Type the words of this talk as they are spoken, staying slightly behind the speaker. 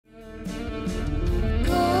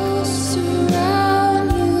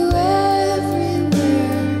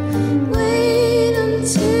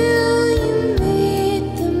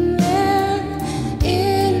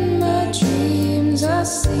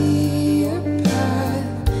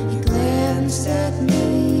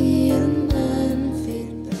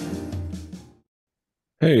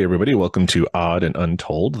Hey, everybody. Welcome to Odd and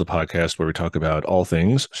Untold, the podcast where we talk about all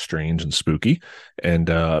things strange and spooky.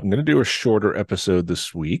 And I'm going to do a shorter episode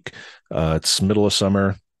this week. It's middle of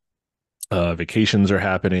summer. Vacations are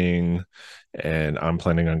happening, and I'm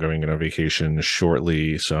planning on going on a vacation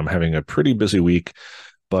shortly. So I'm having a pretty busy week,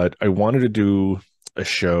 but I wanted to do a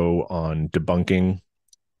show on debunking.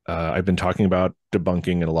 I've been talking about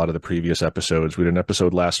debunking in a lot of the previous episodes. We did an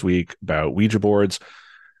episode last week about Ouija boards.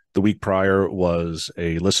 The week prior was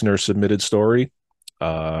a listener submitted story,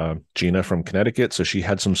 Gina from Connecticut. So she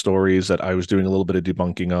had some stories that I was doing a little bit of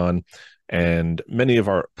debunking on. And many of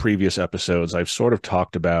our previous episodes, I've sort of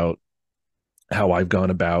talked about how I've gone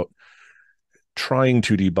about trying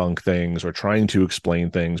to debunk things or trying to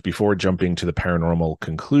explain things before jumping to the paranormal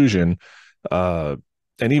conclusion. Uh,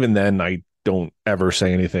 and even then, I don't ever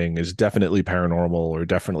say anything is definitely paranormal or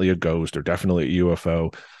definitely a ghost or definitely a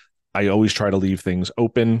UFO. I always try to leave things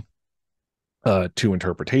open to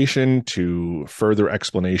interpretation, to further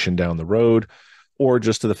explanation down the road, or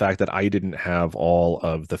just to the fact that I didn't have all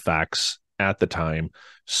of the facts at the time.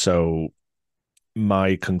 So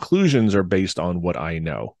my conclusions are based on what I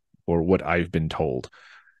know or what I've been told.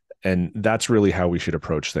 And that's really how we should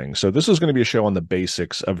approach things. So this is going to be a show on the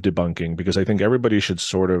basics of debunking because I think everybody should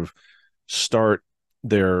sort of start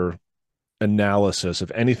their analysis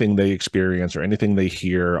of anything they experience or anything they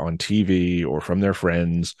hear on TV or from their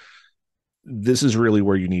friends. This is really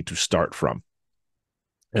where you need to start from.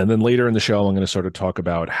 And then later in the show, I'm going to sort of talk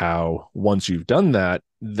about how once you've done that,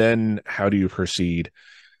 then how do you proceed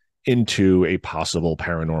into a possible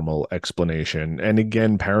paranormal explanation? And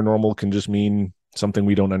again, paranormal can just mean something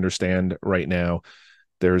we don't understand right now.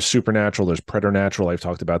 There's supernatural, there's preternatural. I've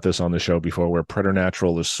talked about this on the show before, where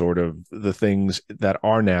preternatural is sort of the things that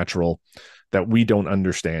are natural that we don't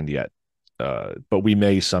understand yet, but we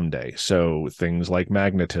may someday. So things like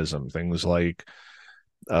magnetism, things like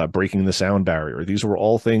breaking the sound barrier. These were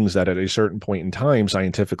all things that at a certain point in time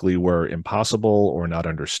scientifically were impossible or not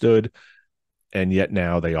understood, and yet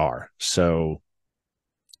now they are. So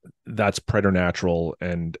that's preternatural.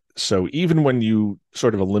 And so even when you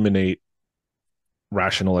sort of eliminate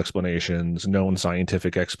rational explanations, known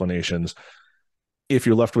scientific explanations, if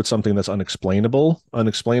you're left with something that's unexplainable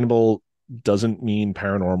doesn't mean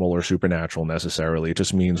paranormal or supernatural necessarily. It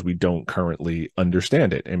just means we don't currently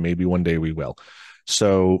understand it, and maybe one day we will.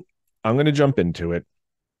 So I'm going to jump into it.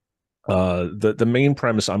 The main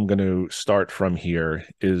premise I'm going to start from here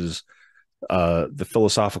is the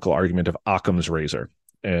philosophical argument of Occam's razor.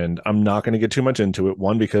 And I'm not going to get too much into it.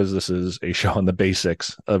 One, because this is a show on the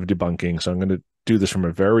basics of debunking. So I'm going to do this from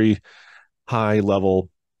a very high level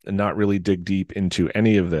and not really dig deep into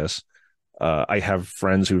any of this. I have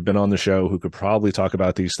friends who've been on the show who could probably talk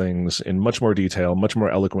about these things in much more detail, much more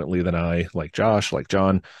eloquently than I, like Josh, like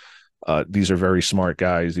John. These are very smart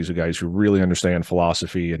guys. These are guys who really understand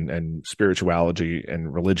philosophy and spirituality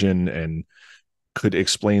and religion and could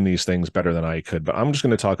explain these things better than I could. But I'm just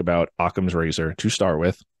going to talk about Occam's razor to start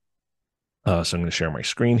with. So I'm going to share my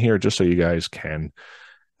screen here just so you guys can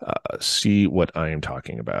see what I am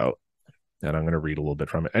talking about. And I'm going to read a little bit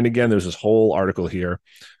from it. And again, there's this whole article here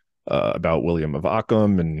about William of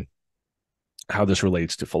Occam and how this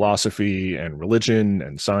relates to philosophy and religion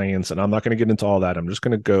and science. And I'm not going to get into all that. I'm just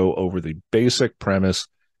going to go over the basic premise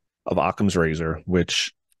of Occam's razor,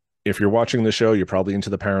 which, if you're watching the show, you're probably into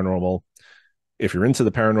the paranormal. If you're into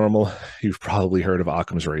the paranormal, you've probably heard of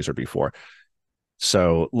Occam's razor before.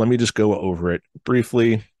 So let me just go over it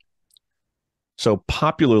briefly. So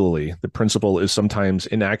popularly, the principle is sometimes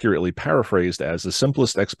inaccurately paraphrased as the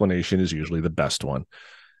simplest explanation is usually the best one.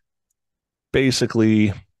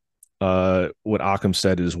 Basically, what Occam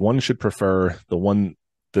said is one should prefer the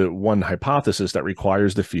one hypothesis that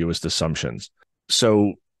requires the fewest assumptions.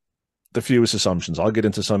 So the fewest assumptions, I'll get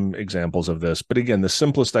into some examples of this, but again, the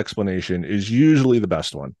simplest explanation is usually the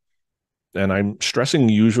best one. And I'm stressing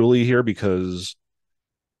usually here because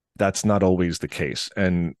that's not always the case.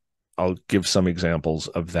 And I'll give some examples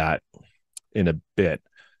of that in a bit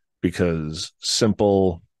because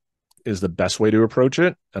simple is the best way to approach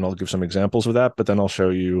it. And I'll give some examples of that, but then I'll show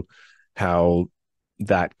you how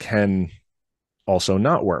that can also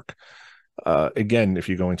not work. Again, if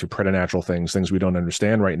you're going to preternatural things we don't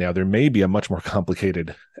understand right now, there may be a much more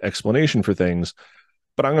complicated explanation for things,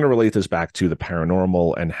 but I'm going to relate this back to the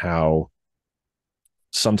paranormal and how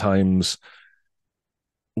sometimes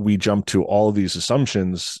we jump to all of these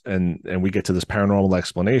assumptions and we get to this paranormal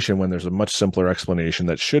explanation when there's a much simpler explanation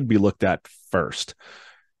that should be looked at first.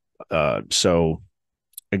 So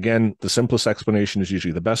again, the simplest explanation is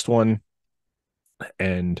usually the best one.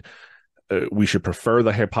 And we should prefer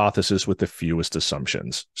the hypothesis with the fewest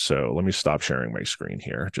assumptions. So let me stop sharing my screen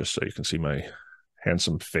here just so you can see my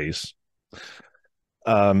handsome face.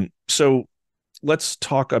 So let's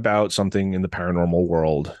talk about something in the paranormal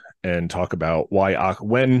world and talk about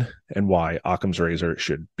when and why Occam's razor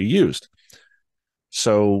should be used.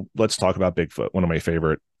 So let's talk about Bigfoot, one of my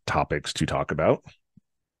favorite topics to talk about.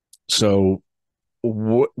 So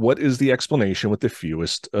what is the explanation with the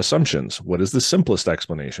fewest assumptions? What is the simplest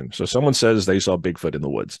explanation? So someone says they saw Bigfoot in the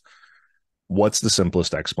woods. What's the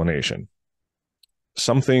simplest explanation?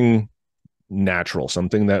 Something natural,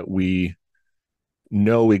 something that we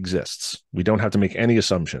know exists. We don't have to make any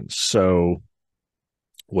assumptions. So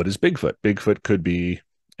what is Bigfoot? Bigfoot could be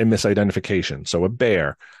a misidentification. So a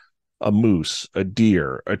bear, a moose, a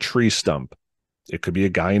deer, a tree stump. It could be a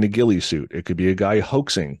guy in a ghillie suit. It could be a guy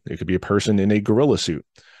hoaxing. It could be a person in a gorilla suit.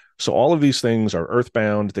 So all of these things are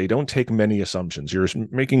earthbound. They don't take many assumptions. You're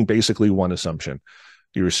making basically one assumption.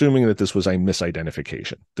 You're assuming that this was a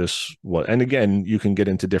misidentification. And again, you can get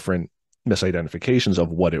into different misidentifications of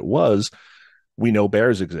what it was. We know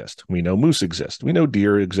bears exist. We know moose exist. We know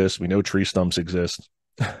deer exist. We know tree stumps exist.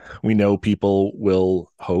 We know people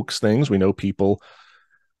will hoax things. We know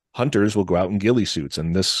hunters will go out in ghillie suits,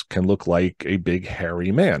 and this can look like a big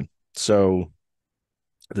hairy man. So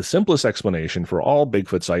the simplest explanation for all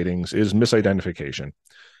Bigfoot sightings is misidentification.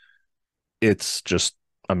 It's just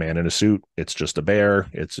a man in a suit. It's just a bear.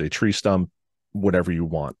 It's a tree stump, whatever you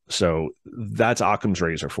want. So that's Occam's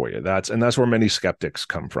razor for you. That's where many skeptics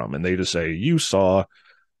come from. And they just say, you saw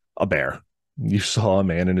a bear. You saw a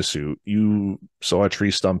man in a suit. You saw a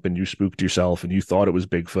tree stump and you spooked yourself and you thought it was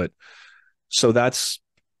Bigfoot. So that's,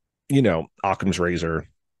 Occam's razor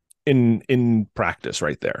in practice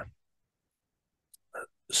right there.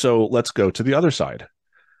 So let's go to the other side.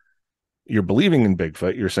 You're believing in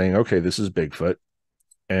Bigfoot. You're saying, okay, this is Bigfoot.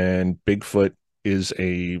 And Bigfoot is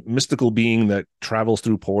a mystical being that travels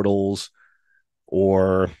through portals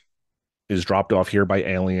or is dropped off here by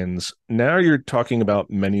aliens. Now you're talking about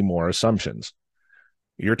many more assumptions.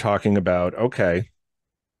 You're talking about, okay,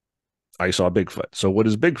 I saw Bigfoot. So what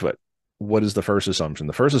is Bigfoot? What is the first assumption?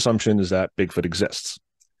 The first assumption is that Bigfoot exists.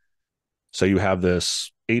 So you have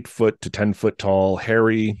this 8 foot to 10 foot tall,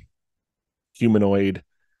 hairy, humanoid,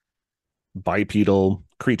 bipedal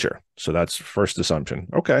creature. So that's first assumption.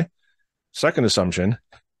 Okay. Second assumption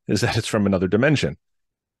is that it's from another dimension.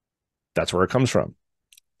 That's where it comes from.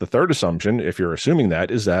 The third assumption, if you're assuming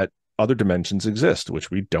that, is that other dimensions exist,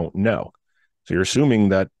 which we don't know. So you're assuming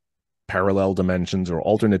that parallel dimensions or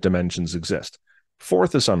alternate dimensions exist.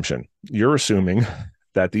 Fourth assumption, you're assuming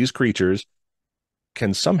that these creatures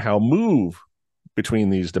can somehow move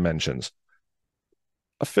between these dimensions.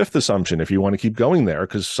 A fifth assumption, if you want to keep going there,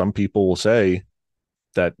 because some people will say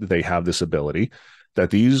that they have this ability,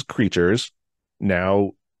 that these creatures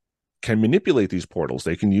now can manipulate these portals.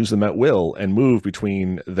 They can use them at will and move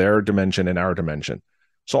between their dimension and our dimension.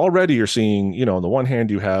 So already you're seeing, on the one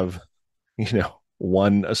hand, you have,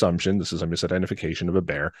 one assumption. This is a misidentification of a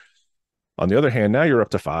bear. On the other hand, now you're up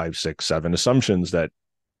to 5, 6, 7 assumptions that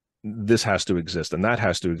this has to exist and that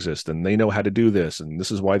has to exist and they know how to do this and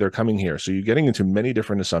this is why they're coming here. So you're getting into many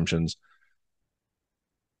different assumptions.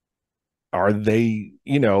 Are they,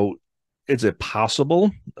 is it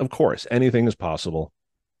possible? Of course, anything is possible.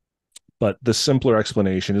 But the simpler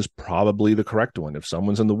explanation is probably the correct one. If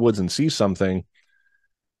someone's in the woods and sees something,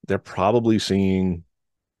 they're probably seeing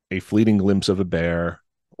a fleeting glimpse of a bear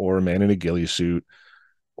or a man in a ghillie suit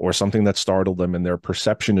or something that startled them and their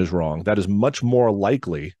perception is wrong. That is much more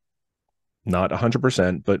likely, not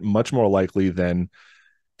 100%, but much more likely than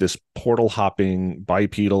this portal hopping,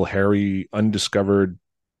 bipedal, hairy, undiscovered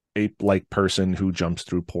ape-like person who jumps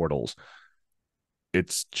through portals.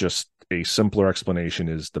 It's just a simpler explanation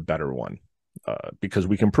is the better one because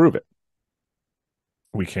we can prove it.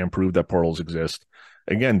 We can prove that portals exist.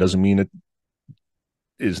 Again, doesn't mean it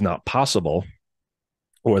is not possible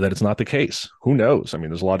or that it's not the case. Who knows? I mean,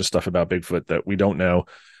 there's a lot of stuff about Bigfoot that we don't know,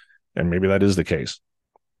 and maybe that is the case.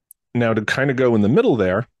 Now, to kind of go in the middle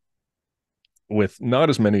there with not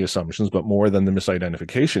as many assumptions, but more than the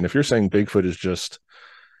misidentification, if you're saying Bigfoot is just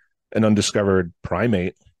an undiscovered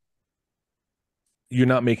primate, you're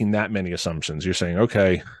not making that many assumptions. You're saying,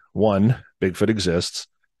 okay, one, Bigfoot exists.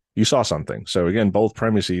 You saw something. So again, both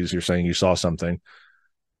premises, you're saying you saw something,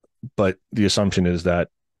 but the assumption is that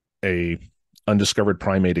a undiscovered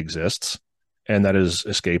primate exists and that has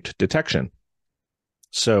escaped detection.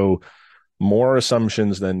 So more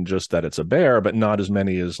assumptions than just that it's a bear, but not as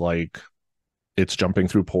many as like it's jumping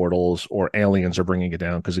through portals or aliens are bringing it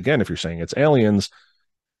down. Because again, if you're saying it's aliens,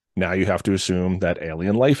 now you have to assume that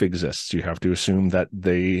alien life exists. You have to assume that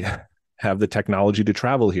they have the technology to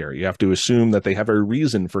travel here. You have to assume that they have a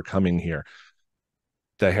reason for coming here.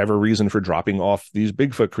 They have a reason for dropping off these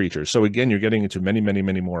Bigfoot creatures. So again, you're getting into many, many,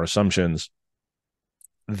 many more assumptions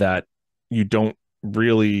that you don't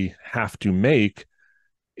really have to make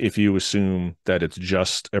if you assume that it's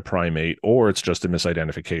just a primate or it's just a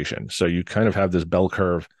misidentification. So you kind of have this bell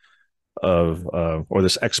curve of, or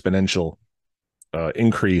this exponential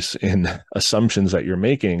increase in assumptions that you're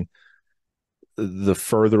making the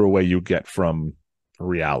further away you get from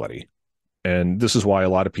reality. And this is why a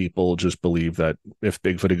lot of people just believe that if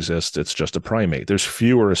Bigfoot exists, it's just a primate. There's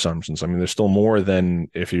fewer assumptions. I mean, there's still more than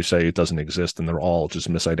if you say it doesn't exist and they're all just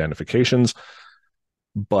misidentifications,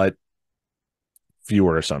 but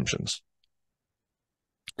fewer assumptions.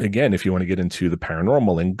 Again, if you want to get into the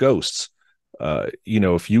paranormal and ghosts,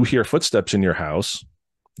 if you hear footsteps in your house,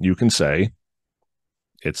 you can say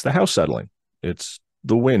it's the house settling, it's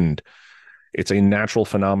the wind, it's a natural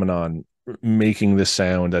phenomenon making this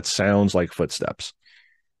sound that sounds like footsteps.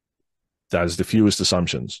 That is the fewest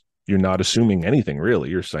assumptions. You're not assuming anything really.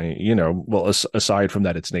 You're saying, aside from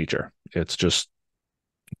that, it's nature. It's just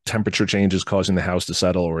temperature changes causing the house to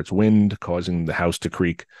settle, or it's wind causing the house to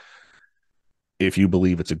creak. If you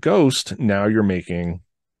believe it's a ghost, now you're making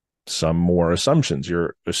some more assumptions.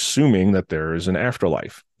 You're assuming that there is an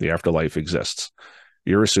afterlife. The afterlife exists.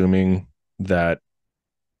 You're assuming that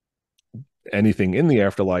anything in the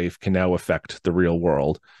afterlife can now affect the real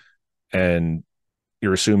world. And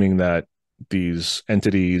you're assuming that these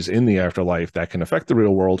entities in the afterlife that can affect the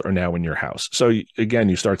real world are now in your house. So again,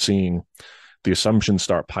 you start seeing the assumptions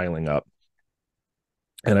start piling up.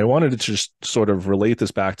 And I wanted to just sort of relate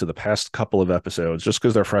this back to the past couple of episodes, just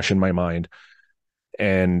because they're fresh in my mind.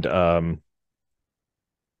 And the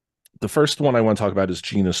first one I want to talk about is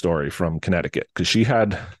Gina's story from Connecticut, because she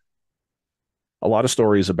had a lot of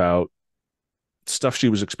stories about stuff she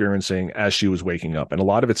was experiencing as she was waking up. And a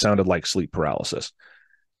lot of it sounded like sleep paralysis.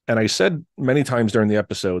 And I said many times during the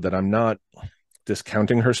episode that I'm not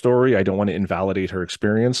discounting her story. I don't want to invalidate her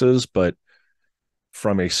experiences, but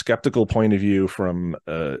from a skeptical point of view, from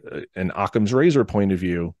an Occam's razor point of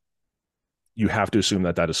view, you have to assume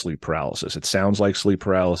that that is sleep paralysis. It sounds like sleep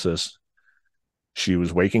paralysis. She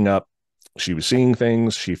was waking up. She was seeing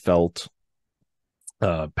things. She felt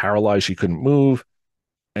paralyzed. She couldn't move.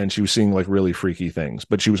 And she was seeing like really freaky things,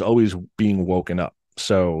 but she was always being woken up.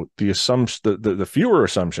 So the fewer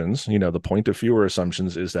assumptions, the point of fewer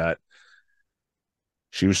assumptions is that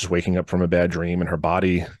she was just waking up from a bad dream and her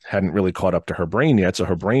body hadn't really caught up to her brain yet. So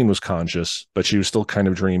her brain was conscious, but she was still kind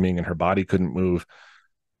of dreaming and her body couldn't move.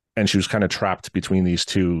 And she was kind of trapped between these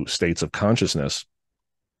two states of consciousness,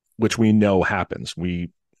 which we know happens.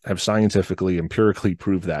 We have scientifically, empirically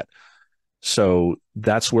proved that. So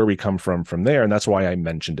that's where we come from there. And that's why I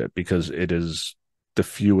mentioned it, because it is the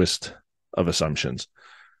fewest of assumptions.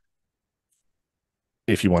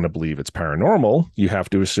 If you want to believe it's paranormal, you have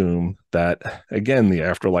to assume that, again, the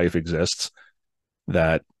afterlife exists,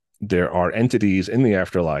 that there are entities in the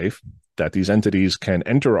afterlife, that these entities can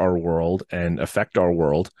enter our world and affect our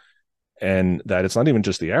world, and that it's not even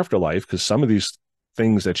just the afterlife, because some of these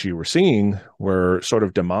things that you were seeing were sort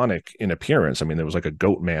of demonic in appearance. I mean, there was like a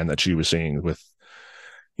goat man that she was seeing with,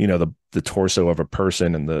 the torso of a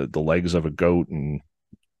person and the legs of a goat. And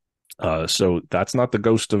so that's not the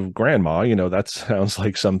ghost of grandma. That sounds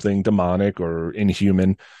like something demonic or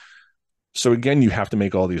inhuman. So again, you have to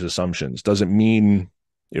make all these assumptions. Does it mean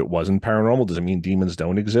it wasn't paranormal? Does it mean demons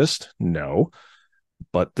don't exist? No.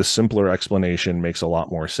 But the simpler explanation makes a lot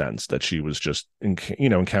more sense, that she was just,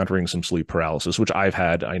 encountering some sleep paralysis, which I've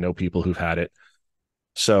had. I know people who've had it.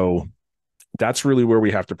 So that's really where we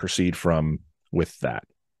have to proceed from with that.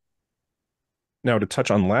 Now, to touch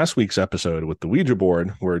on last week's episode with the Ouija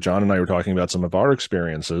board, where John and I were talking about some of our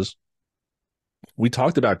experiences, we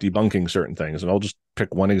talked about debunking certain things, and I'll just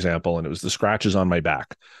pick one example, and it was the scratches on my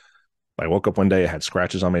back. I woke up one day, I had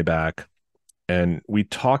scratches on my back, and we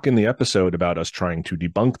talk in the episode about us trying to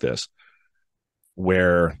debunk this,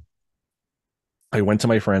 where I went to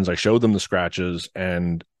my friends, I showed them the scratches,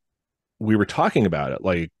 and we were talking about it.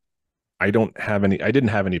 Like, I didn't have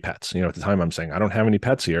any pets. At the time I'm saying, I don't have any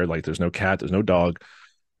pets here. Like, there's no cat, there's no dog.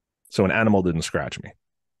 So an animal didn't scratch me.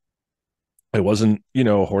 I wasn't,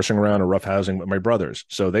 horsing around or roughhousing with my brothers.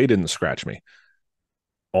 So they didn't scratch me.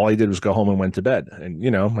 All I did was go home and went to bed. And,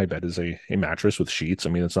 my bed is a mattress with sheets.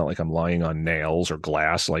 I mean, it's not like I'm lying on nails or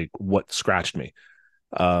glass. Like, what scratched me?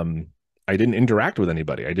 I didn't interact with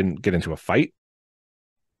anybody. I didn't get into a fight.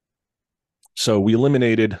 So we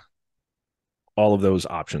eliminated all of those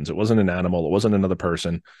options. It wasn't an animal. It wasn't another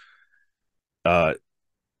person.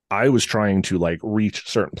 I was trying to like reach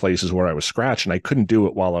certain places where I was scratched, and I couldn't do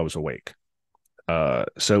it while I was awake.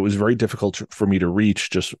 So it was very difficult for me to reach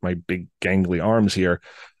just my big gangly arms here.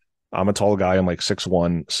 I'm a tall guy. I'm like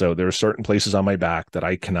 6'1". So there are certain places on my back that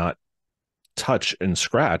I cannot touch and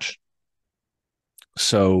scratch.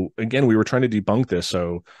 So again, we were trying to debunk this.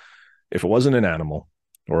 So if it wasn't an animal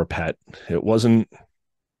or a pet, it wasn't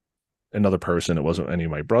another person, it wasn't any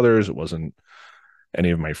of my brothers, it wasn't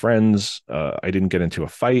any of my friends. I didn't get into a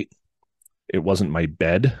fight. It wasn't my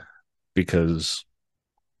bed because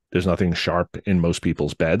there's nothing sharp in most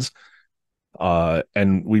people's beds.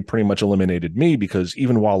 And we pretty much eliminated me because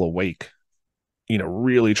even while awake,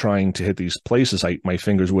 really trying to hit these places, my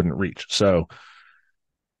fingers wouldn't reach. So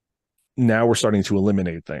now we're starting to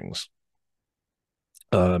eliminate things.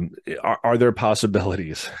 Are there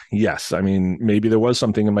possibilities? Yes. I mean, maybe there was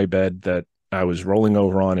something in my bed that I was rolling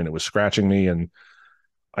over on and it was scratching me, and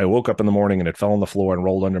I woke up in the morning and it fell on the floor and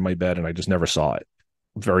rolled under my bed and I just never saw it.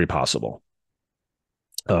 Very possible.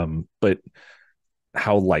 But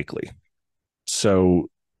how likely? So,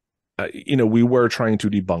 we were trying to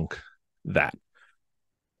debunk that.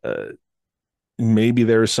 Uh, Maybe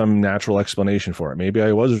there's some natural explanation for it. Maybe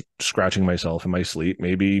I was scratching myself in my sleep.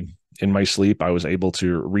 Maybe in my sleep, I was able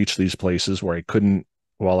to reach these places where I couldn't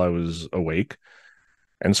while I was awake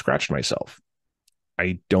and scratched myself.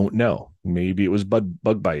 I don't know. Maybe it was bug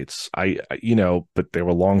bites. But they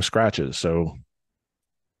were long scratches. So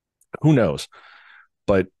who knows?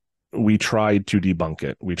 But we tried to debunk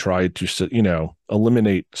it. We tried to,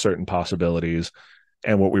 eliminate certain possibilities.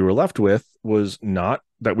 And what we were left with was not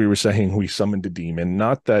that we were saying we summoned a demon,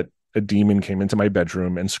 not that a demon came into my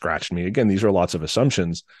bedroom and scratched me. Again, these are lots of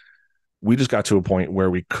assumptions. We just got to a point where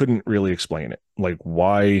we couldn't really explain it. Like,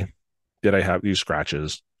 why did I have these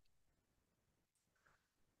scratches?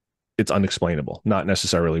 It's unexplainable, not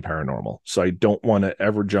necessarily paranormal. So I don't want to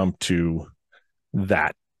ever jump to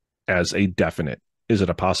that as a definite. Is it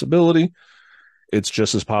a possibility? It's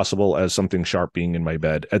just as possible as something sharp being in my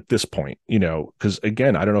bed at this point, because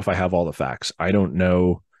again, I don't know if I have all the facts. I don't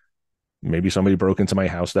know. Maybe somebody broke into my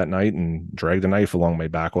house that night and dragged a knife along my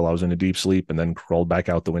back while I was in a deep sleep and then crawled back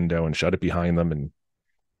out the window and shut it behind them. And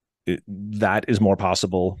that is more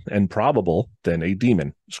possible and probable than a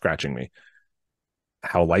demon scratching me.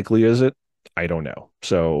 How likely is it? I don't know.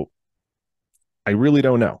 So I really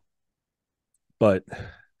don't know. But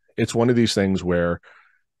it's one of these things where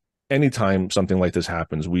anytime something like this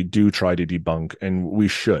happens, we do try to debunk, and we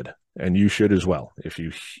should, and you should as well. If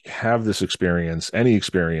you have this experience, any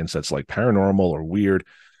experience that's like paranormal or weird,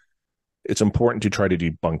 it's important to try to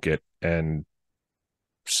debunk it and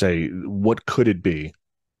say, what could it be,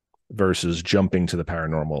 versus jumping to the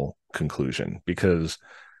paranormal conclusion, because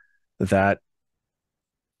that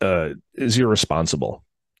is irresponsible.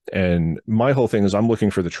 And my whole thing is I'm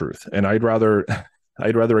looking for the truth, and I'd rather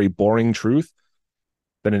a boring truth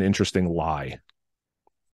than an interesting lie.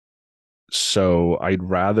 So I'd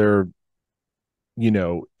rather,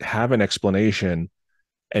 have an explanation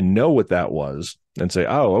and know what that was and say,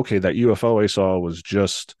 oh, okay, that UFO I saw was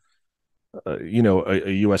just, a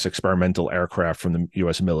U.S. experimental aircraft from the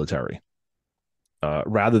U.S. military.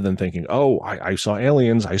 Rather than thinking, oh, I saw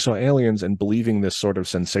aliens, and believing this sort of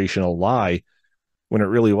sensational lie when it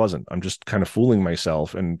really wasn't. I'm just kind of fooling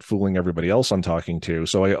myself and fooling everybody else I'm talking to.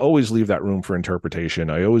 So I always leave that room for interpretation.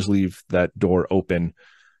 I always leave that door open,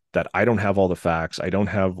 that I don't have all the facts. I don't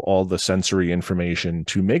have all the sensory information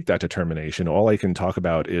to make that determination. All I can talk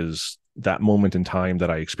about is that moment in time that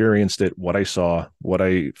I experienced it, what I saw, what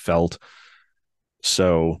I felt.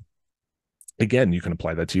 So again, you can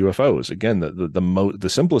apply that to UFOs. Again, the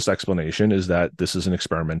simplest explanation is that this is an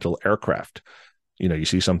experimental aircraft. You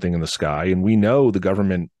see something in the sky, and we know the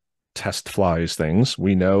government test flies things.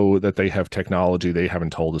 We know that they have technology they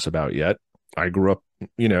haven't told us about yet. I grew up,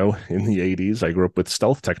 in the 80s. I grew up with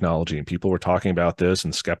stealth technology, and people were talking about this,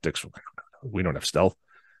 and skeptics were like, we don't have stealth.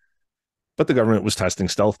 But the government was testing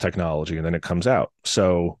stealth technology, and then it comes out.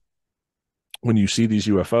 So when you see these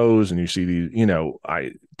UFOs and you see these,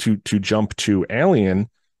 to jump to alien,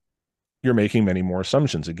 you're making many more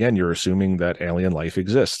assumptions. Again, you're assuming that alien life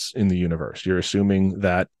exists in the universe. You're assuming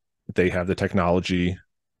that they have the technology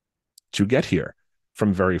to get here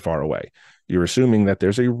from very far away. You're assuming that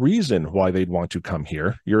there's a reason why they'd want to come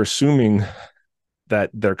here. You're assuming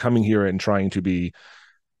that they're coming here and trying to be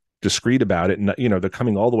discreet about it. And, they're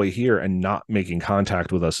coming all the way here and not making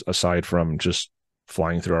contact with us aside from just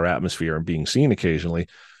flying through our atmosphere and being seen occasionally.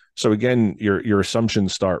 So again, your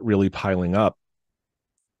assumptions start really piling up.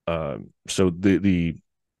 So the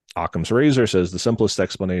Occam's razor says the simplest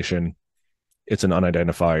explanation, it's an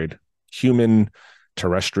unidentified human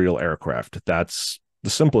terrestrial aircraft. That's the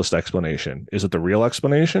simplest explanation. Is it the real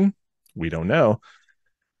explanation? We don't know.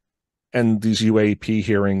 And these UAP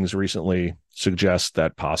hearings recently suggest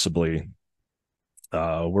that possibly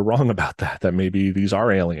we're wrong about that, that maybe these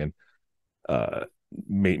are alien. Uh,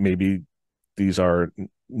 maybe these are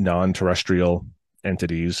non-terrestrial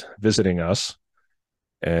entities visiting us.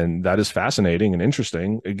 And that is fascinating and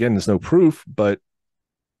interesting. Again, there's no proof, but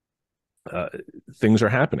uh, things are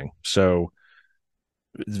happening. So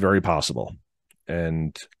it's very possible.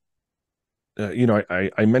 And,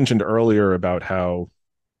 I mentioned earlier about how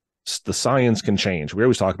the science can change. We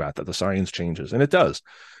always talk about that. The science changes, and it does.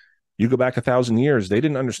 You go back 1,000 years, they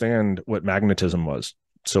didn't understand what magnetism was.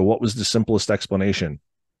 So what was the simplest explanation?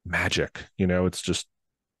 Magic. It's just,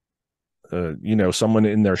 someone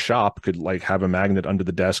in their shop could like have a magnet under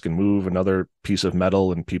the desk and move another piece of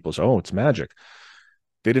metal, and people say, oh, it's magic.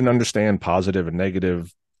 They didn't understand positive and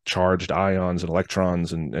negative charged ions and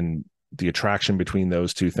electrons and the attraction between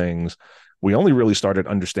those two things. We only really started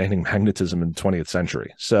understanding magnetism in the 20th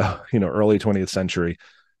century. So, early 20th century.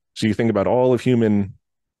 So you think about all of human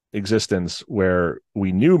existence where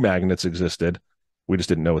we knew magnets existed, we just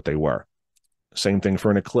didn't know what they were. Same thing for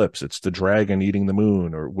an eclipse. It's the dragon eating the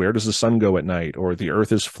moon, or where does the sun go at night, or the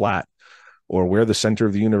earth is flat, or we're the center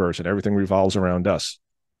of the universe and everything revolves around us.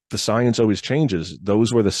 The science always changes.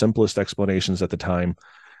 Those were the simplest explanations at the time,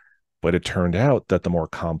 but it turned out that the more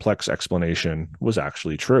complex explanation was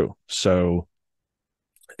actually true. So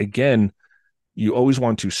again, you always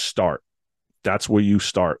want to start. That's where you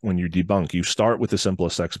start when you debunk. You start with the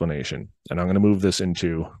simplest explanation. And I'm going to move this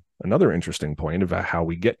into another interesting point about how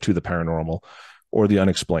we get to the paranormal or the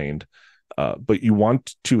unexplained. But you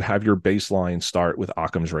want to have your baseline start with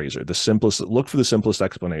Occam's razor. Look for the simplest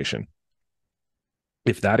explanation.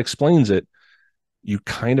 If that explains it, you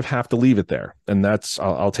kind of have to leave it there. And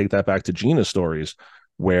I'll take that back to Gina's stories,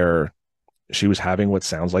 where she was having what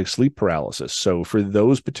sounds like sleep paralysis. So for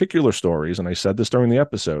those particular stories, and I said this during the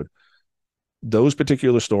episode, those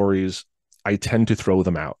particular stories, I tend to throw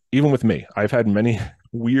them out. Even with me, I've had many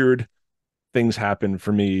weird things happen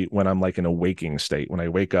for me when I'm like in a waking state. When I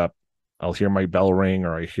wake up, I'll hear my bell ring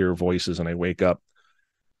or I hear voices and I wake up.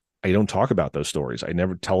 I don't talk about those stories. I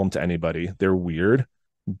never tell them to anybody. They're weird,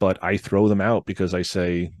 but I throw them out because I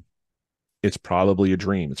say it's probably a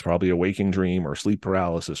dream. It's probably a waking dream or sleep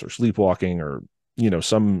paralysis or sleepwalking or,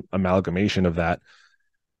 some amalgamation of that.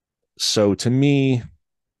 So to me,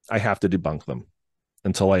 I have to debunk them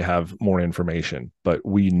until I have more information. But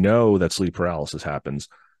we know that sleep paralysis happens.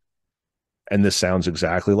 And this sounds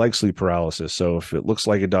exactly like sleep paralysis. So if it looks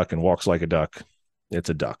like a duck and walks like a duck, it's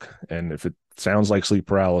a duck. And if it sounds like sleep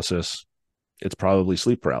paralysis, it's probably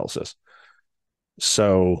sleep paralysis.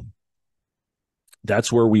 So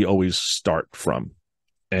that's where we always start from.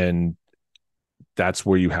 And that's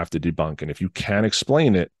where you have to debunk. And if you can't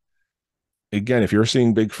explain it, again, if you're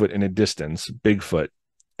seeing Bigfoot in a distance, Bigfoot,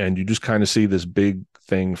 and you just kind of see this big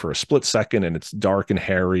thing for a split second and it's dark and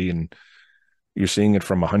hairy and you're seeing it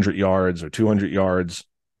from 100 yards or 200 yards,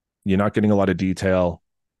 you're not getting a lot of detail.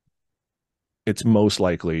 It's most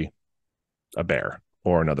likely a bear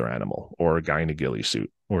or another animal or a guy in a ghillie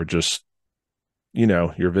suit or just,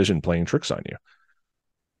 your vision playing tricks on you.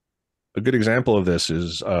 A good example of this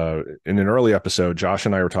is in an early episode, Josh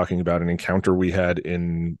and I were talking about an encounter we had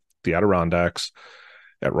in the Adirondacks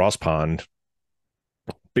at Ross Pond.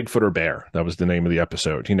 Bigfoot or bear, that was the name of the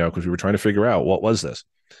episode, because we were trying to figure out what was this.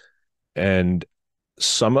 And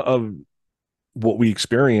some of what we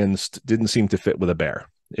experienced didn't seem to fit with a bear.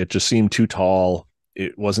 It just seemed too tall.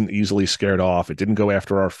 It wasn't easily scared off. It didn't go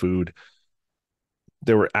after our food.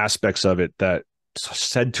 There were aspects of it that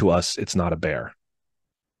said to us, it's not a bear.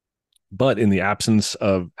 But in the absence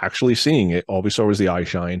of actually seeing it, all we saw was the eye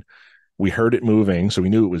shine. We heard it moving, so we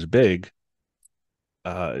knew it was big.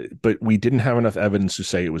 But we didn't have enough evidence to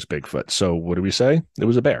say it was Bigfoot. So what do we say? It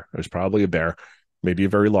was a bear. It was probably a bear, maybe a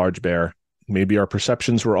very large bear. Maybe our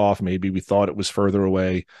perceptions were off. Maybe we thought it was further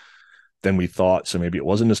away than we thought. So maybe it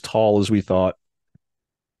wasn't as tall as we thought.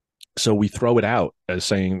 So we throw it out as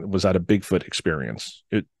saying, was that a Bigfoot experience?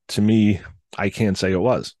 To me, I can't say it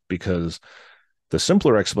was, because the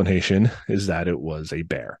simpler explanation is that it was a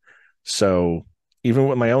bear. So even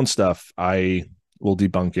with my own stuff, I will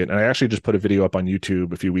debunk it. And I actually just put a video up on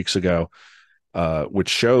YouTube a few weeks ago, which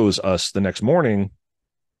shows us the next morning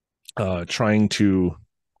trying to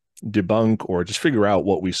debunk or just figure out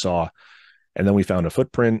what we saw. And then we found a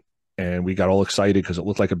footprint and we got all excited because it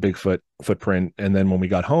looked like a Bigfoot footprint. And then when we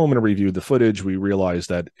got home and reviewed the footage, we realized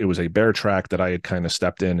that it was a bear track that I had kind of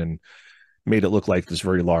stepped in and made it look like this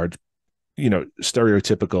very large,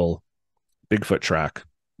 stereotypical Bigfoot track.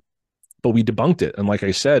 but we debunked it. And like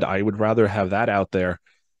I said, I would rather have that out there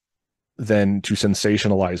than to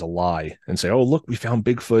sensationalize a lie and say, oh, look, we found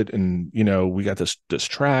Bigfoot and, we got this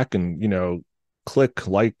track and, click,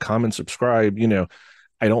 like, comment, subscribe.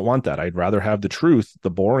 I don't want that. I'd rather have the truth,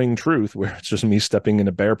 the boring truth, where it's just me stepping in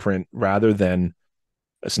a bear print rather than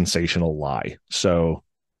a sensational lie. So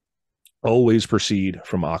always proceed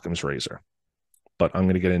from Occam's razor. But I'm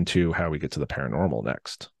going to get into how we get to the paranormal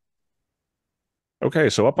next.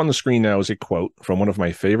 Okay, so up on the screen now is a quote from one of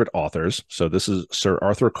my favorite authors. So this is Sir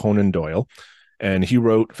Arthur Conan Doyle, and he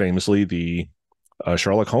wrote famously the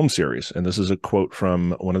Sherlock Holmes series. And this is a quote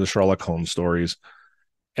from one of the Sherlock Holmes stories.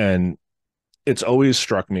 And it's always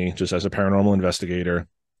struck me, just as a paranormal investigator,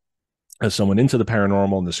 as someone into the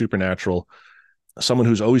paranormal and the supernatural, someone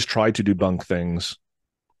who's always tried to debunk things.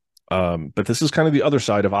 But this is kind of the other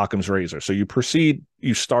side of Occam's razor. So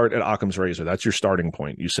you start at Occam's razor. That's your starting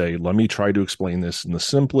point. You say, let me try to explain this in the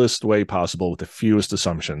simplest way possible with the fewest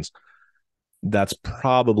assumptions. That's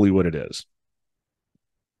probably what it is.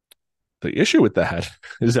 The issue with that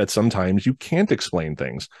is that sometimes you can't explain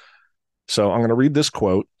things. So I'm going to read this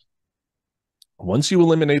quote. Once you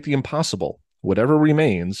eliminate the impossible, whatever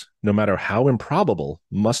remains, no matter how improbable,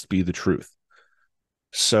 must be the truth.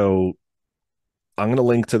 So I'm going to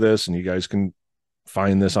link to this, and you guys can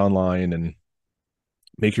find this online and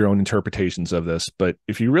make your own interpretations of this. But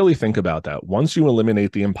if you really think about that, once you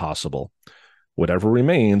eliminate the impossible, whatever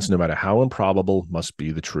remains, no matter how improbable, must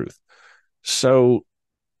be the truth. So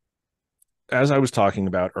as I was talking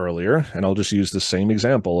about earlier, and I'll just use the same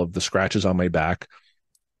example of the scratches on my back,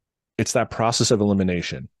 it's that process of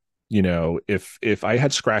elimination. If I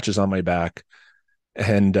had scratches on my back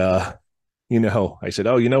and I said,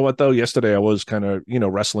 oh, you know what, though? Yesterday I was kind of,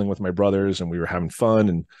 wrestling with my brothers and we were having fun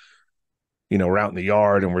and, we're out in the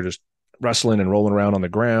yard and we're just wrestling and rolling around on the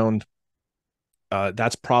ground.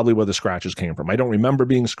 That's probably where the scratches came from. I don't remember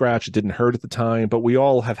being scratched. It didn't hurt at the time, but we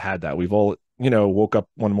all have had that. We've all, woke up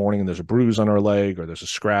one morning and there's a bruise on our leg or there's a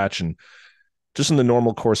scratch. And just in the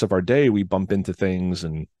normal course of our day, we bump into things.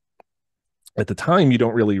 And at the time, you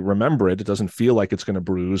don't really remember it. It doesn't feel like it's going to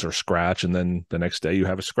bruise or scratch. And then the next day you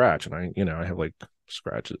have a scratch. And I have like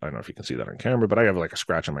scratches. I don't know if you can see that on camera, but I have like a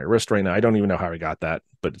scratch on my wrist right now. I don't even know how I got that,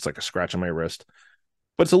 but it's like a scratch on my wrist.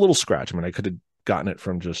 But it's a little scratch. I mean, I could have gotten it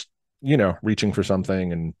from just, reaching for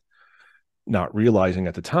something and not realizing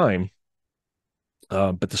at the time.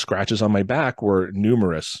 But the scratches on my back were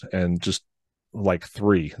numerous and just like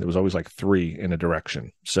three. There was always like three in a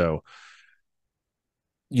direction. So,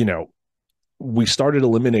 we started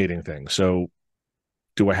eliminating things. So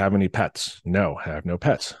do I have any pets? No, I have no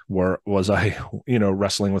pets. Was I,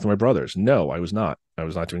 wrestling with my brothers? No, I was not. I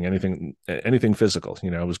was not doing anything physical.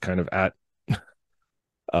 I was kind of at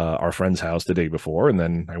our friend's house the day before, and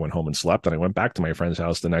then I went home and slept, and I went back to my friend's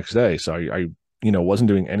house the next day. So I wasn't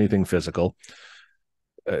doing anything physical.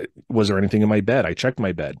 Was there anything in my bed? I checked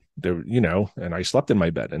my bed there, and I slept in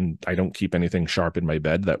my bed, and I don't keep anything sharp in my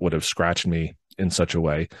bed that would have scratched me in such a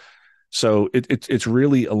way. So it's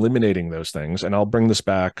really eliminating those things. And I'll bring this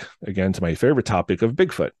back again to my favorite topic of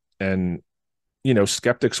Bigfoot. And,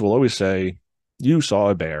 skeptics will always say, you saw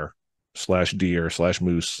a bear / deer /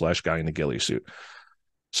 moose / guy in a ghillie suit.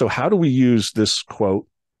 So how do we use this quote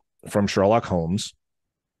from Sherlock Holmes,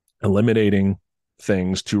 eliminating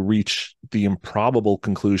things to reach the improbable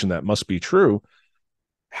conclusion that must be true?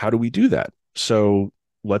 How do we do that? So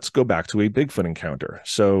let's go back to a Bigfoot encounter.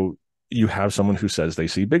 So you have someone who says they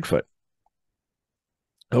see Bigfoot.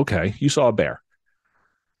 Okay, you saw a bear.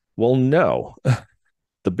 Well, no.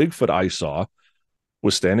 The Bigfoot I saw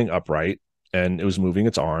was standing upright and it was moving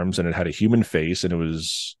its arms and it had a human face and it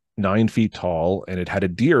was 9 feet tall and it had a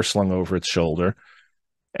deer slung over its shoulder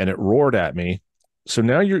and it roared at me. So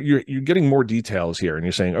now you're getting more details here and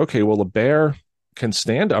you're saying, okay, well, a bear can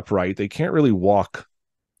stand upright. They can't really walk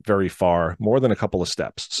very far, more than a couple of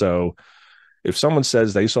steps. So if someone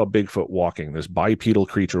says they saw Bigfoot walking, this bipedal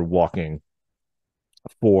creature walking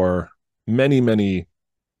for many, many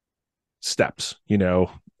steps,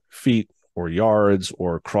 feet or yards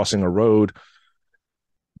or crossing a road,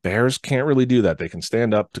 bears can't really do that. They can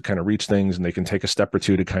stand up to kind of reach things and they can take a step or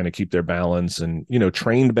two to kind of keep their balance. And,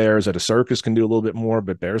 trained bears at a circus can do a little bit more,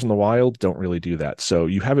 but bears in the wild don't really do that. So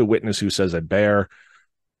you have a witness who says a bear,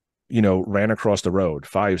 ran across the road,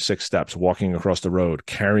 5, 6 steps, walking across the road,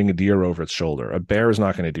 carrying a deer over its shoulder. A bear is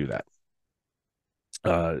not going to do that.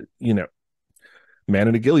 Man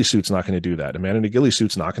in a ghillie suit's not going to do that. A man in a ghillie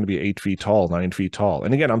suit's not going to be 8 feet tall, 9 feet tall.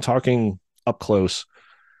 And again, I'm talking up close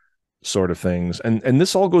sort of things. And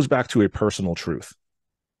this all goes back to a personal truth.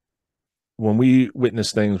 When we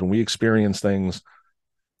witness things, when we experience things,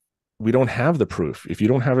 we don't have the proof. If you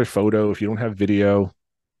don't have a photo, if you don't have video,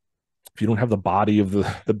 if you don't have the body of the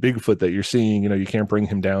Bigfoot that you're seeing, you can't bring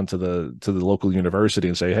him down to the local university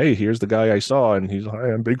and say, hey, here's the guy I saw and he's,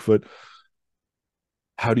 hi, I'm Bigfoot.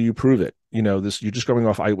 How do you prove it? This, you're just going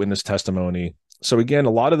off eyewitness testimony. So again,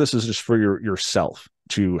 a lot of this is just for yourself.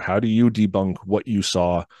 To how do you debunk what you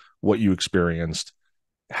saw, what you experienced?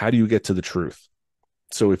 How do you get to the truth?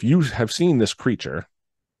 So if you have seen this creature,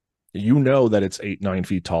 you know that it's 8-9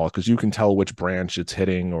 feet tall because you can tell which branch it's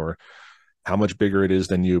hitting or how much bigger it is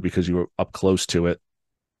than you because you were up close to it.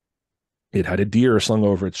 It had a deer slung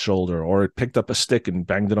over its shoulder, or it picked up a stick and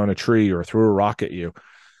banged it on a tree or threw a rock at you.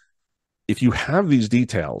 If you have these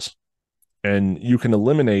details and you can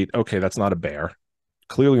eliminate, okay, that's not a bear.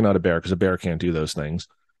 Clearly not a bear because a bear can't do those things.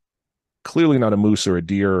 Clearly not a moose or a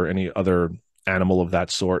deer or any other animal of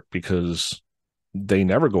that sort because they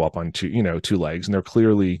never go up on two legs, and they're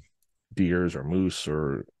clearly deers or moose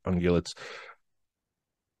or ungulates.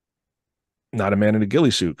 Not a man in a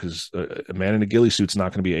ghillie suit because a man in a ghillie suit's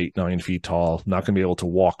not going to be 8-9 feet tall, not going to be able to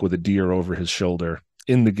walk with a deer over his shoulder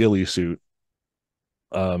in the ghillie suit.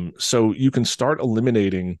 So you can start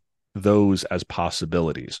eliminating those as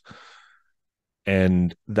possibilities.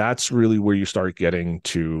 And that's really where you start getting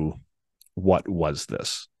to what was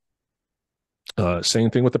this? Same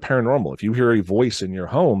thing with the paranormal. If you hear a voice in your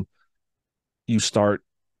home, you start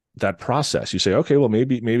that process. You say, okay, well,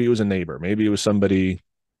 maybe it was a neighbor, maybe it was somebody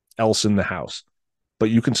else in the house. But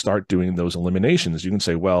you can start doing those eliminations. You can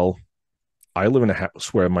say, well, I live in a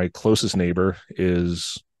house where my closest neighbor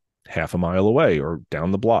is half a mile away or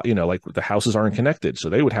down the block, like the houses aren't connected. So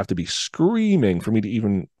they would have to be screaming for me to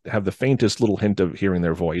even have the faintest little hint of hearing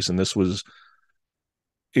their voice. And this was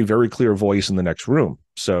a very clear voice in the next room.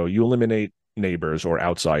 So you eliminate neighbors or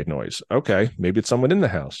outside noise. Okay, maybe it's someone in the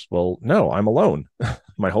house. Well, no, I'm alone.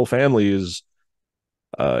 My whole family is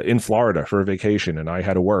in Florida for a vacation, and I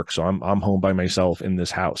had to work, so I'm home by myself in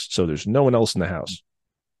this house. So there's no one else in the house.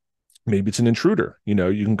 Maybe it's an intruder. You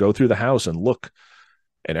can go through the house and look,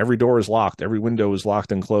 and every door is locked, every window is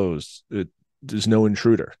locked and closed. There's no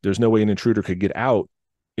intruder. There's no way an intruder could get out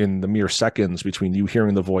in the mere seconds between you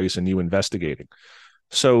hearing the voice and you investigating.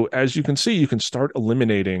 So as you can see, you can start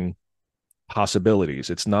eliminating possibilities.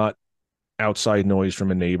 It's not outside noise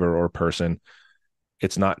from a neighbor or a person.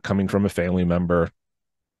 It's not coming from a family member,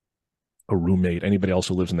 a roommate, anybody else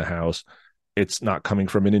who lives in the house. It's not coming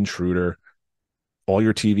from an intruder. All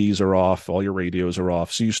your TVs are off, all your radios are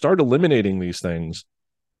off. So you start eliminating these things,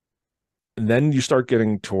 and then you start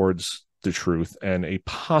getting towards the truth and a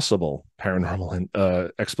possible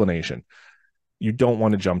paranormal explanation. You don't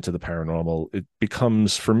want to jump to the paranormal. It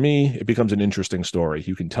becomes an interesting story.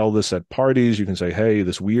 You can tell this at parties. You can say, hey,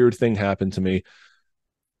 this weird thing happened to me.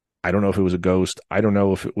 I don't know if it was a ghost. I don't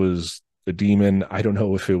know if it was a demon. I don't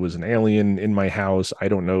know if it was an alien in my house. I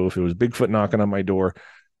don't know if it was Bigfoot knocking on my door.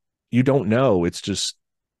 You don't know. It's just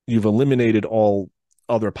you've eliminated all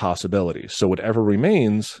other possibilities. So whatever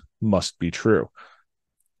remains must be true.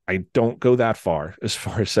 I don't go that far as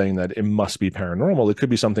saying that it must be paranormal. It could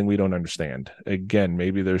be something we don't understand. Again,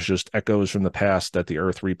 maybe there's just echoes from the past that the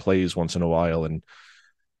earth replays once in a while and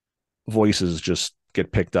voices just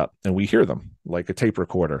get picked up and we hear them like a tape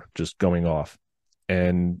recorder just going off.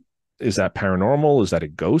 And is that paranormal? Is that a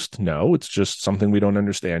ghost? No, it's just something we don't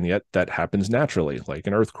understand yet that happens naturally, like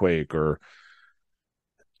an earthquake or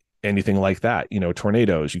anything like that.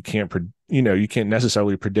 Tornadoes, you can't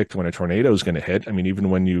necessarily predict when a tornado is going to hit. I mean, even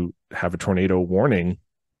when you have a tornado warning,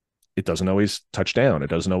 it doesn't always touch down. It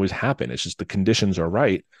doesn't always happen. It's just the conditions are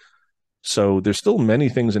right. So there's still many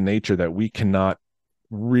things in nature that we cannot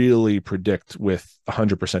really predict with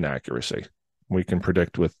 100% accuracy. We can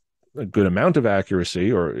predict with a good amount of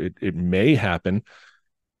accuracy, or it may happen,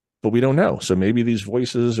 but we don't know. So maybe these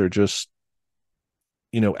voices are just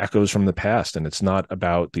echoes from the past, and it's not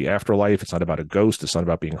about the afterlife. It's not about a ghost. It's not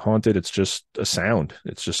about being haunted. It's just a sound.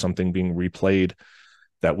 It's just something being replayed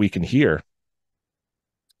that we can hear.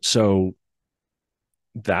 So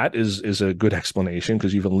that is a good explanation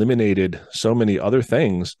because you've eliminated so many other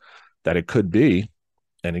things that it could be.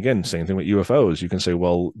 And again, same thing with UFOs. You can say,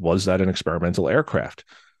 well, was that an experimental aircraft?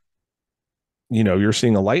 You're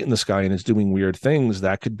seeing a light in the sky and it's doing weird things.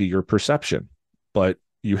 That could be your perception. But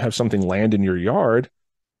you have something land in your yard,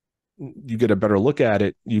 you get a better look at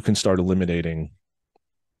it, you can start eliminating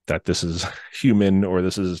that this is human or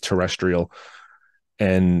this is terrestrial.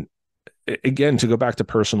 And again, to go back to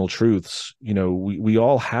personal truths, we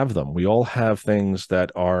all have them. We all have things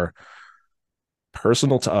that are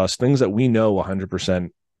personal to us, things that we know 100%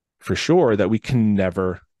 for sure that we can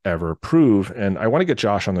never, ever prove. And I want to get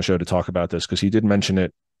Josh on the show to talk about this because he did mention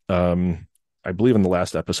it I believe in the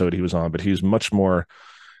last episode he was on, but he's much more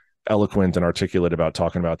eloquent and articulate about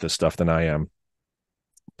talking about this stuff than I am.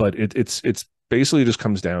 But it's basically just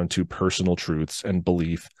comes down to personal truths and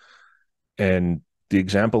belief. And the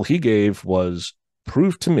example he gave was,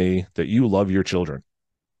 prove to me that you love your children.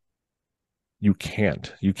 You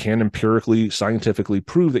can't. You can't empirically, scientifically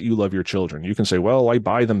prove that you love your children. You can say, well, I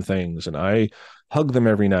buy them things and I hug them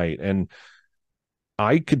every night. And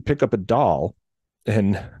I could pick up a doll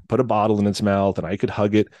and put a bottle in its mouth and I could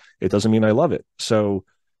hug it. It doesn't mean I love it. So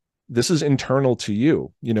this is internal to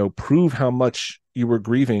you. You know, prove how much you were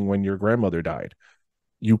grieving when your grandmother died.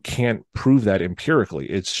 You can't prove that empirically.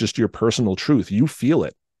 It's just your personal truth. You feel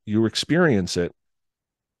it, you experience it,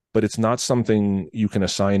 but it's not something you can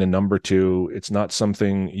assign a number to. It's not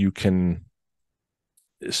something you can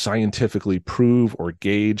scientifically prove or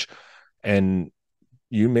gauge. And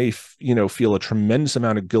you may, feel a tremendous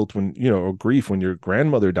amount of guilt when, or grief when your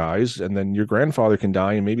grandmother dies, and then your grandfather can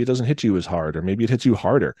die and maybe it doesn't hit you as hard, or maybe it hits you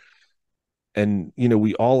harder. And,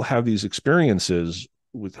 we all have these experiences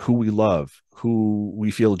with who we love, who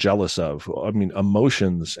we feel jealous of. I mean,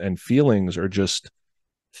 emotions and feelings are just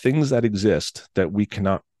things that exist that we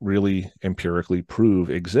cannot really empirically prove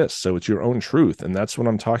exist. So it's your own truth. And that's what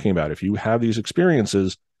I'm talking about. If you have these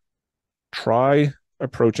experiences, try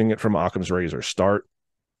approaching it from Occam's razor. Start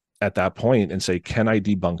at that point and say, can I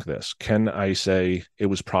debunk this? Can I say it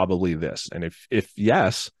was probably this? And if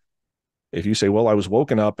yes, if you say, well, I was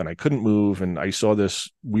woken up and I couldn't move and I saw this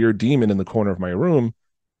weird demon in the corner of my room,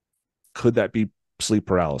 could that be sleep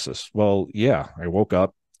paralysis? Well, yeah, I woke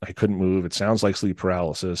up, I couldn't move. It sounds like sleep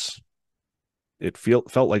paralysis. It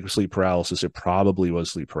felt like sleep paralysis. It probably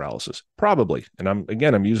was sleep paralysis. Probably. And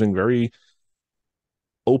I'm using very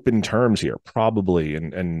open terms here, probably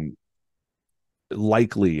and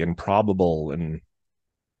likely and probable, and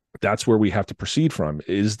that's where we have to proceed from.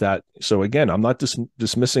 Is that so? Again, I'm not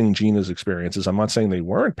dismissing Gina's experiences. I'm not saying they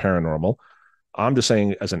weren't paranormal. I'm just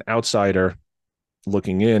saying, as an outsider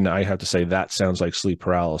looking in, I have to say that sounds like sleep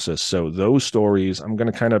paralysis. So those stories I'm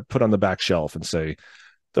going to kind of put on the back shelf and say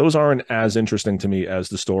those aren't as interesting to me as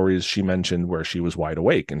the stories she mentioned where she was wide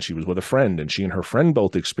awake and she was with a friend and she and her friend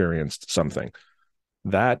both experienced something.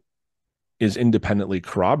 That is independently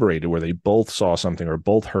corroborated, where they both saw something or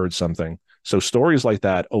both heard something. So stories like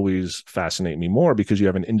that always fascinate me more because you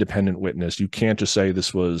have an independent witness. You can't just say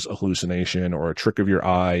this was a hallucination or a trick of your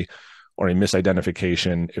eye or a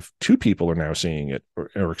misidentification if two people are now seeing it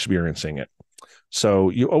or experiencing it. So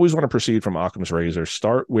you always want to proceed from Occam's razor.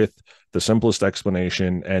 Start with the simplest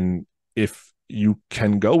explanation. And if you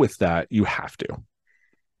can go with that, you have to.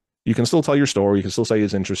 You can still tell your story. You can still say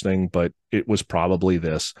it's interesting, but it was probably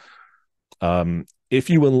this. If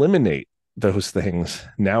you eliminate those things,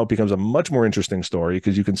 now it becomes a much more interesting story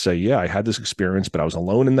because you can say, yeah, I had this experience, but I was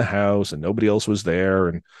alone in the house and nobody else was there.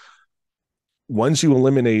 And once you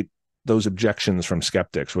eliminate those objections from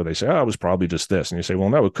skeptics where they say, oh, it was probably just this. And you say, well,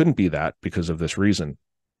 no, it couldn't be that because of this reason.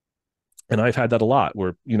 And I've had that a lot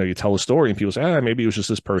where, you tell a story and people say, maybe it was just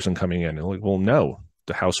this person coming in. And like, well, no,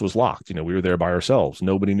 the house was locked. We were there by ourselves.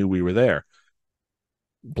 Nobody knew we were there.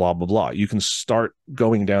 Blah, blah, blah. You can start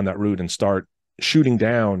going down that route and start shooting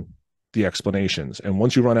down the explanations. And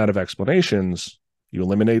once you run out of explanations, you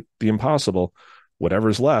eliminate the impossible.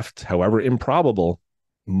 Whatever's left, however improbable,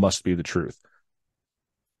 must be the truth.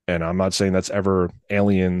 And I'm not saying that's ever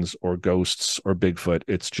aliens or ghosts or Bigfoot.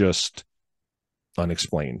 It's just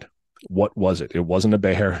unexplained. What was it? It wasn't a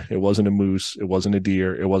bear. It wasn't a moose. It wasn't a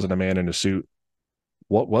deer. It wasn't a man in a suit.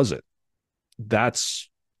 What was it? That's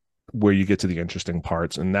where you get to the interesting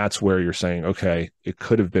parts. And that's where you're saying, okay, it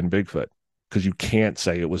could have been Bigfoot, because you can't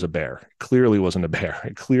say it was a bear. It clearly wasn't a bear.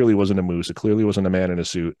 It clearly wasn't a moose. It clearly wasn't a man in a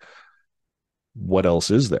suit. What else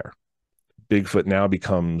is there? Bigfoot now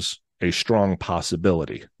becomes a strong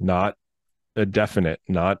possibility, not a definite,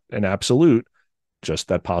 not an absolute, just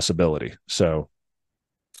that possibility. So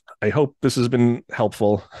I hope this has been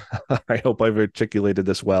helpful. I hope I've articulated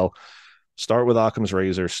this well. Start with Occam's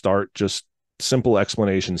razor. Start just simple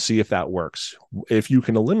explanations. See if that works. If you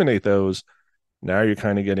can eliminate those, now you're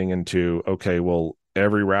kind of getting into, okay, well,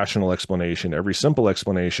 every rational explanation, every simple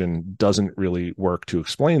explanation doesn't really work to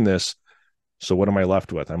explain this. So what am I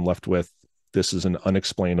left with? I'm left with, this is an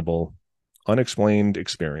unexplained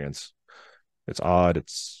experience. It's odd.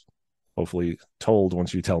 It's hopefully told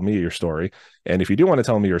once you tell me your story. And if you do want to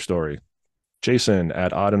tell me your story,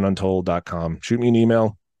 jason@oddanduntold.com. Shoot me an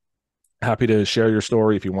email. Happy to share your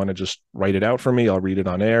story. If you want to just write it out for me, I'll read it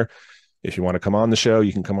on air. If you want to come on the show,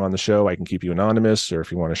 you can come on the show. I can keep you anonymous, or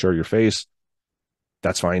if you want to show your face,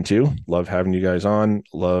 that's fine too. Love having you guys on.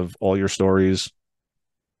 Love all your stories.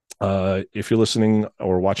 If you're listening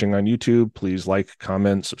or watching on YouTube, please like,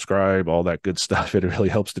 comment, subscribe, all that good stuff. It really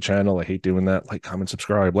helps the channel. I hate doing that. Like, comment,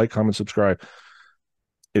 subscribe, like, comment, subscribe.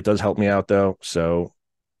 It does help me out though. So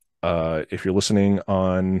if you're listening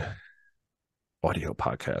on audio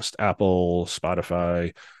podcast, Apple,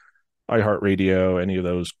 Spotify, iHeartRadio, any of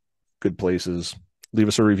those good places, leave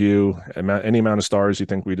us a review. Any amount of stars you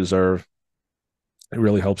think we deserve. It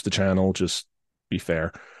really helps the channel. Just be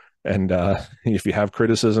fair. And if you have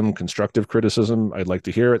criticism, constructive criticism, I'd like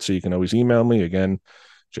to hear it. So you can always email me again,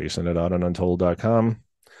 jason@oddanuntold.com,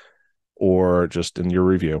 or just in your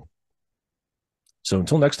review. So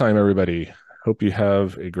until next time, everybody, hope you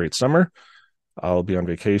have a great summer. I'll be on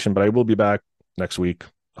vacation, but I will be back next week,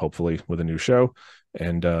 hopefully with a new show.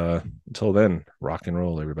 And until then, rock and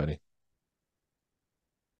roll, everybody.